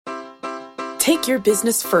Take your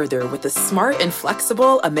business further with the smart and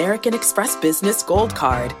flexible American Express Business Gold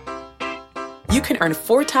Card. You can earn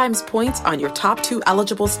 4 times points on your top 2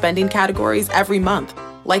 eligible spending categories every month,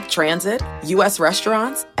 like transit, U.S.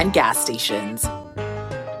 restaurants, and gas stations.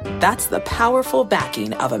 That's the powerful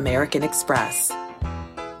backing of American Express.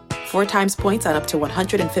 4 times points on up to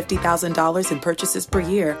 $150,000 in purchases per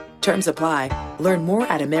year. Terms apply. Learn more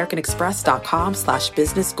at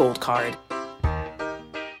americanexpress.com/businessgoldcard.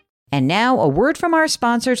 And now, a word from our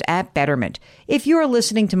sponsors at Betterment. If you're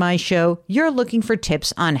listening to my show, you're looking for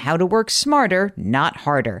tips on how to work smarter, not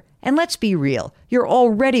harder. And let's be real, you're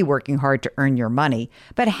already working hard to earn your money.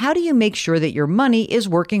 But how do you make sure that your money is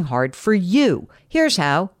working hard for you? Here's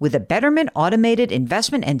how. With a Betterment automated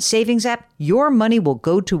investment and savings app, your money will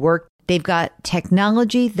go to work. They've got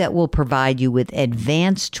technology that will provide you with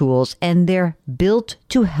advanced tools, and they're built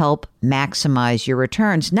to help maximize your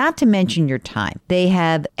returns, not to mention your time. They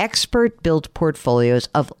have expert-built portfolios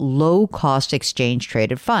of low-cost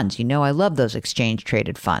exchange-traded funds. You know I love those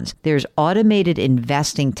exchange-traded funds. There's automated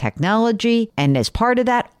investing technology, and as part of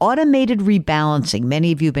that, automated rebalancing.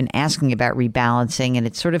 Many of you have been asking about rebalancing, and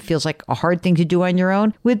it sort of feels like a hard thing to do on your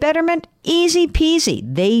own. With Betterment, easy peasy.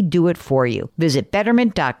 They do it for you. Visit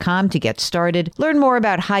Betterment.com to get started. Learn more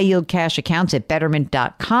about high-yield cash accounts at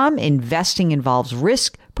Betterment.com. Investing involves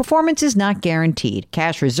risk. Performance is not guaranteed.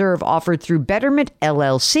 Cash reserve offered through Betterment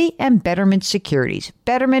LLC and Betterment Securities.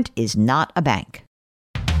 Betterment is not a bank.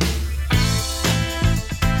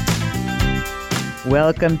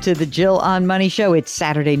 Welcome to the Jill on Money Show. It's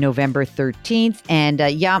Saturday, November 13th. And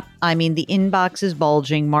the inbox is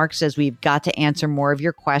bulging. Mark says we've got to answer more of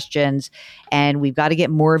your questions and we've got to get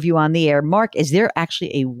more of you on the air. Mark, is there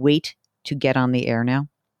actually a wait to get on the air now?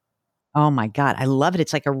 Oh my God, I love it.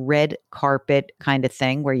 It's like a red carpet kind of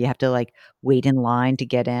thing where you have to like wait in line to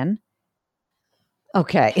get in.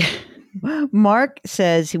 Okay. Mark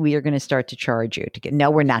says we are going to start to charge you to get.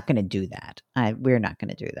 No, we're not going to do that. We're not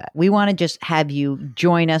going to do that. We want to just have you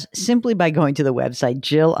join us simply by going to the website,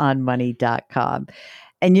 JillOnMoney.com.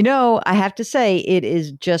 And you know, I have to say, it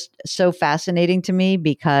is just so fascinating to me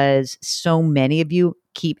because so many of you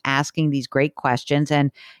keep asking these great questions.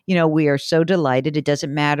 And, you know, we are so delighted. It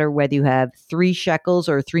doesn't matter whether you have 3 shekels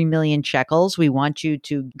or 3 million shekels. We want you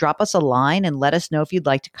to drop us a line and let us know if you'd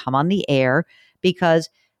like to come on the air, because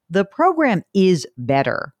the program is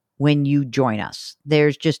better when you join us.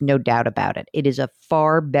 There's just no doubt about it. It is a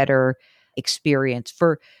far better experience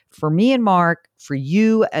for me and Mark, for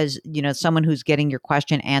you as, you know, someone who's getting your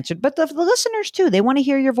question answered, but the listeners too. They want to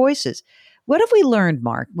hear your voices. What have we learned,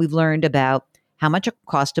 Mark? We've learned about how much it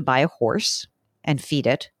costs to buy a horse and feed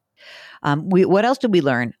it. What else did we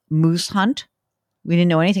learn? Moose hunt. We didn't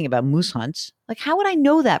know anything about moose hunts. Like, how would I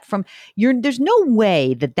know that from there's no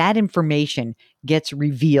way that information gets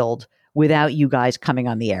revealed without you guys coming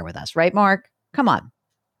on the air with us. Right, Mark? Come on.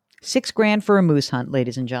 $6,000 for a moose hunt,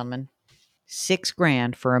 ladies and gentlemen.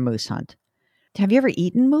 $6,000 for a moose hunt. Have you ever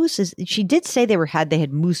eaten moose? She did say they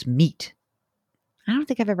had moose meat. I don't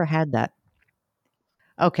think I've ever had that.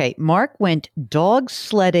 Okay, Mark went dog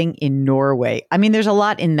sledding in Norway. I mean, there's a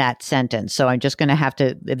lot in that sentence, so I'm just going to have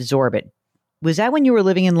to absorb it. Was that when you were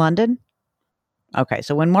living in London? Okay,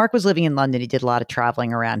 so when Mark was living in London, he did a lot of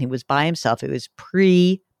traveling around. He was by himself. It was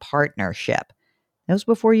pre-partnership. That was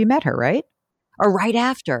before you met her, right? Or right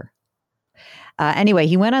after? Anyway,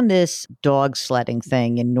 he went on this dog sledding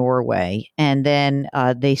thing in Norway, and then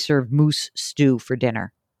they served moose stew for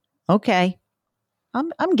dinner. Okay,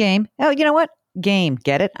 I'm game. Oh, you know what? Game.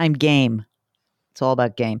 Get it? I'm game. It's all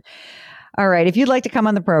about game. All right. If you'd like to come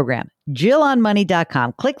on the program,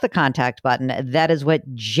 JillOnMoney.com. Click the contact button. That is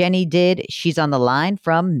what Jenny did. She's on the line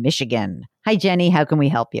from Michigan. Hi, Jenny. How can we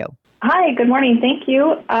help you? Hi. Good morning. Thank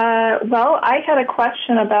you. Well, I had a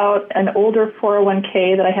question about an older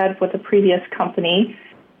 401k that I had with a previous company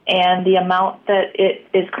and the amount that it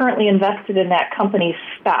is currently invested in that company's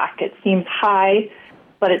stock. It seems high,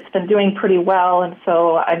 but it's been doing pretty well, and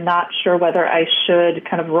so I'm not sure whether I should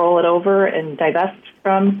kind of roll it over and divest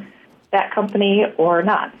from that company or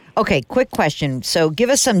not. Okay, quick question. So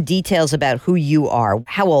give us some details about who you are.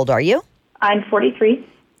 How old are you? I'm 43.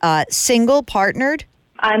 Single, partnered?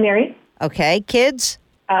 I'm married. Okay, kids?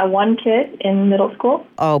 1 kid in middle school.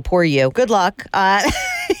 Oh, poor you. Good luck.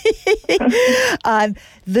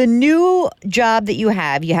 The new job that you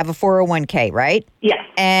have a 401k, right? Yes.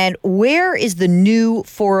 And where is the new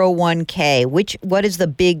 401k? What is the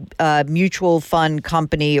big mutual fund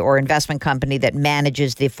company or investment company that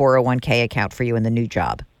manages the 401k account for you in the new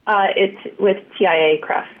job? It's with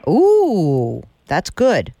TIAA-CREF. Ooh, that's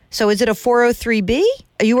good. So is it a 403b?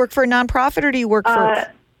 You work for a nonprofit or do you work for...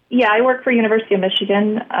 Yeah, I work for University of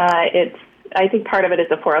Michigan. It's I think part of it is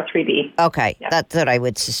a 403B. Okay, yeah. That's what I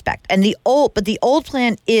would suspect. And the old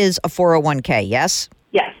plan is a 401k, yes?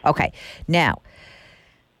 Yes. Okay. Now,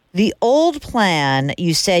 the old plan,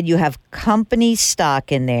 you said you have company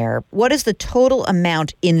stock in there. What is the total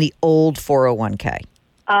amount in the old 401k?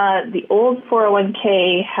 The old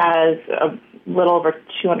 401k has a little over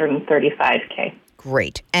 $235K.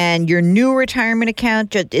 Great. And your new retirement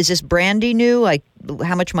account, is this brandy new? Like,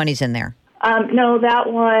 how much money's in there? No,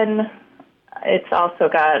 that one, it's also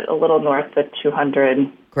got a little north of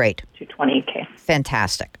 200. Great. 220K.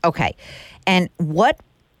 Fantastic. Okay. And what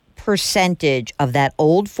percentage of that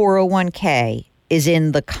old 401k is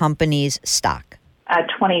in the company's stock?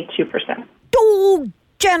 22%. Oh,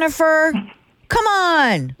 Jennifer, come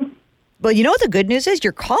on. Well, you know what the good news is?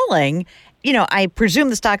 You're calling. I presume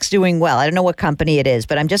the stock's doing well. I don't know what company it is,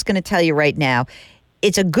 but I'm just going to tell you right now,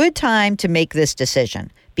 it's a good time to make this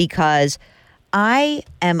decision because I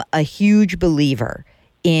am a huge believer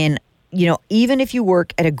in, even if you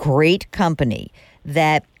work at a great company,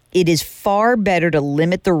 that it is far better to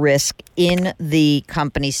limit the risk in the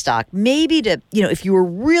company stock. Maybe to, if you were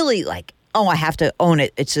really like, oh, I have to own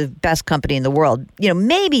it, it's the best company in the world,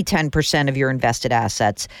 maybe 10% of your invested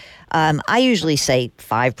assets. I usually say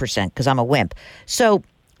 5% because I'm a wimp. So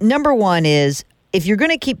number one is, if you're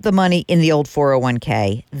going to keep the money in the old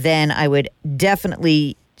 401k, then I would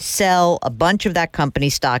definitely sell a bunch of that company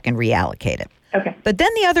stock and reallocate it. Okay. But then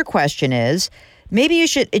the other question is, maybe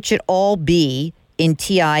it should all be in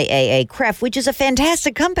TIAA-CREF, which is a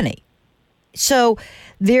fantastic company. So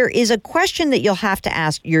there is a question that you'll have to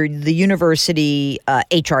ask the university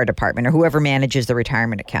HR department or whoever manages the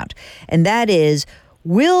retirement account. And that is,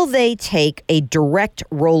 will they take a direct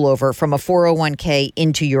rollover from a 401k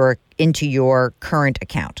into your current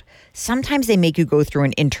account? Sometimes they make you go through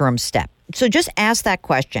an interim step. So just ask that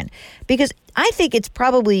question, because I think it's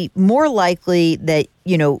probably more likely that,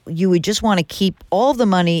 you would just want to keep all the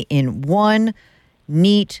money in one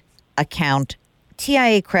neat account.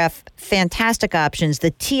 TIAA-CREF, fantastic options.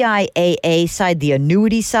 The TIAA side, the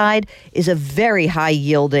annuity side, is a very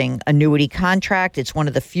high-yielding annuity contract. It's one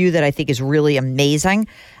of the few that I think is really amazing.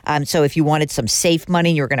 So if you wanted some safe money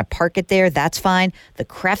and you're going to park it there, that's fine. The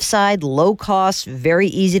CREF side, low cost, very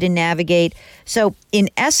easy to navigate. So in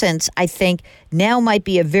essence, I think now might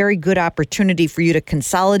be a very good opportunity for you to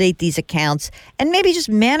consolidate these accounts and maybe just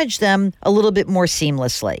manage them a little bit more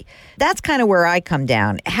seamlessly. That's kind of where I come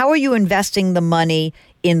down. How are you investing the money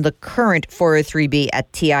in the current 403B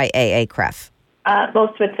at TIAA-CREF?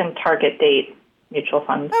 Most of it's in target date mutual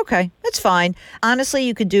funds. Okay, that's fine. Honestly,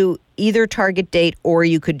 you could do either target date or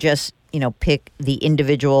you could just, pick the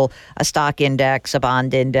individual, a stock index, a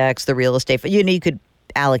bond index, the real estate. You could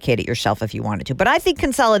allocate it yourself if you wanted to. But I think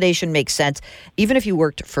consolidation makes sense. Even if you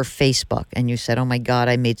worked for Facebook and you said, oh my God,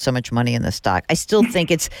 I made so much money in the stock. I still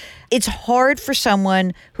think it's hard for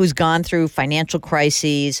someone who's gone through financial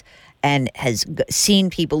crises and has seen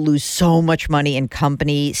people lose so much money in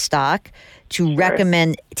company stock to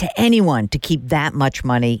recommend to anyone to keep that much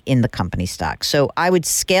money in the company stock. So I would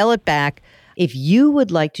scale it back. If you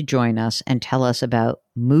would like to join us and tell us about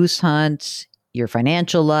moose hunts, your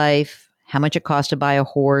financial life, how much it costs to buy a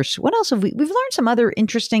horse, what else have we've learned some other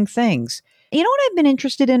interesting things. You know what I've been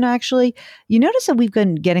interested in, actually? You notice that we've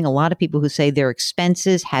been getting a lot of people who say their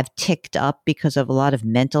expenses have ticked up because of a lot of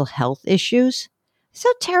mental health issues. So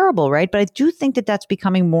terrible, right? But I do think that that's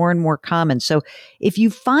becoming more and more common. So if you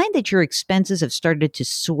find that your expenses have started to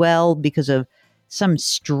swell because of some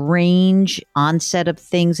strange onset of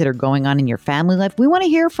things that are going on in your family life, we want to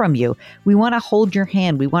hear from you. We want to hold your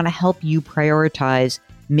hand. We want to help you prioritize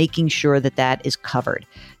making sure that that is covered.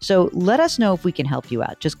 So let us know if we can help you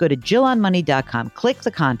out. Just go to JillOnMoney.com, click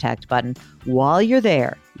the contact button. While you're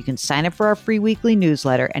there, you can sign up for our free weekly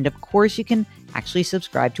newsletter. And of course, you can actually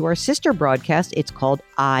subscribe to our sister broadcast. It's called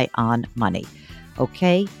Eye on Money.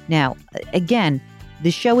 Okay. Now, again, the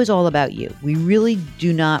show is all about you. We really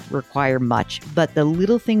do not require much, but the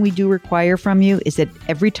little thing we do require from you is that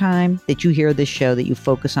every time that you hear this show, that you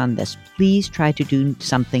focus on this. Please try to do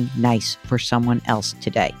something nice for someone else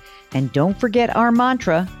today. And don't forget our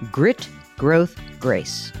mantra, grit, growth,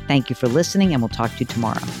 grace. Thank you for listening, and we'll talk to you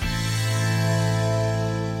tomorrow.